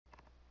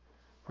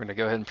We're going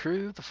to go ahead and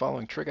prove the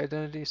following trig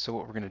identity. So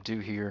what we're going to do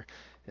here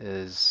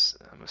is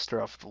I'm going to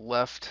start off with the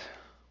left,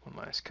 1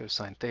 minus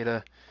cosine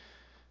theta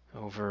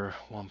over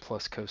 1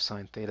 plus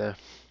cosine theta.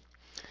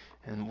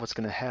 And what's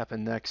going to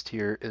happen next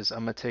here is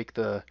I'm going to take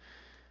the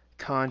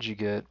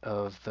conjugate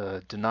of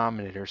the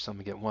denominator, so I'm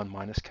going to get 1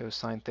 minus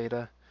cosine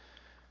theta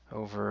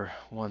over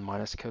 1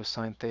 minus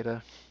cosine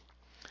theta.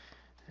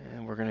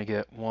 And we're going to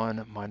get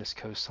 1 minus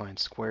cosine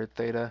squared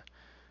theta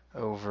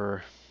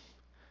over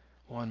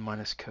 1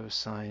 minus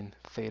cosine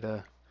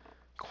theta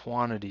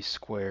quantity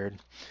squared.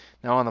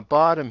 Now on the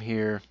bottom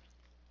here,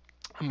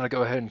 I'm going to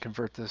go ahead and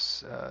convert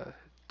this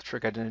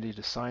trig identity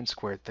to sine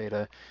squared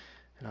theta,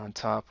 and on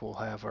top we'll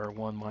have our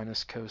 1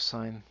 minus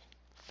cosine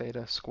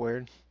theta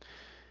squared.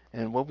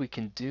 And what we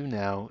can do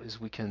now is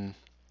we can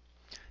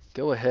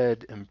go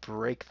ahead and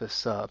break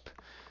this up.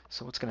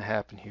 So what's going to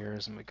happen here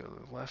is I'm going to go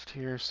to the left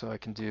here, so I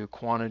can do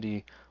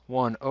quantity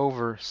 1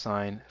 over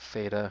sine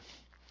theta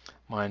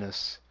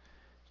minus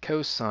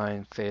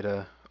cosine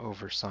theta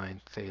over sine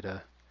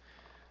theta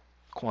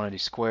quantity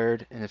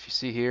squared. And if you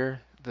see here,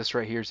 this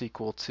right here is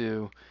equal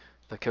to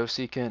the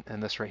cosecant,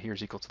 and this right here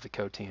is equal to the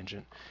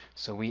cotangent.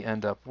 So we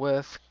end up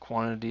with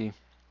quantity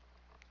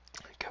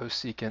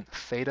cosecant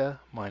theta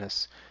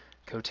minus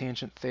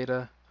cotangent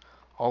theta,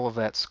 all of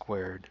that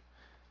squared.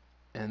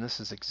 And this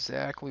is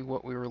exactly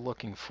what we were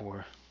looking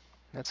for.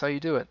 That's how you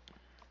do it.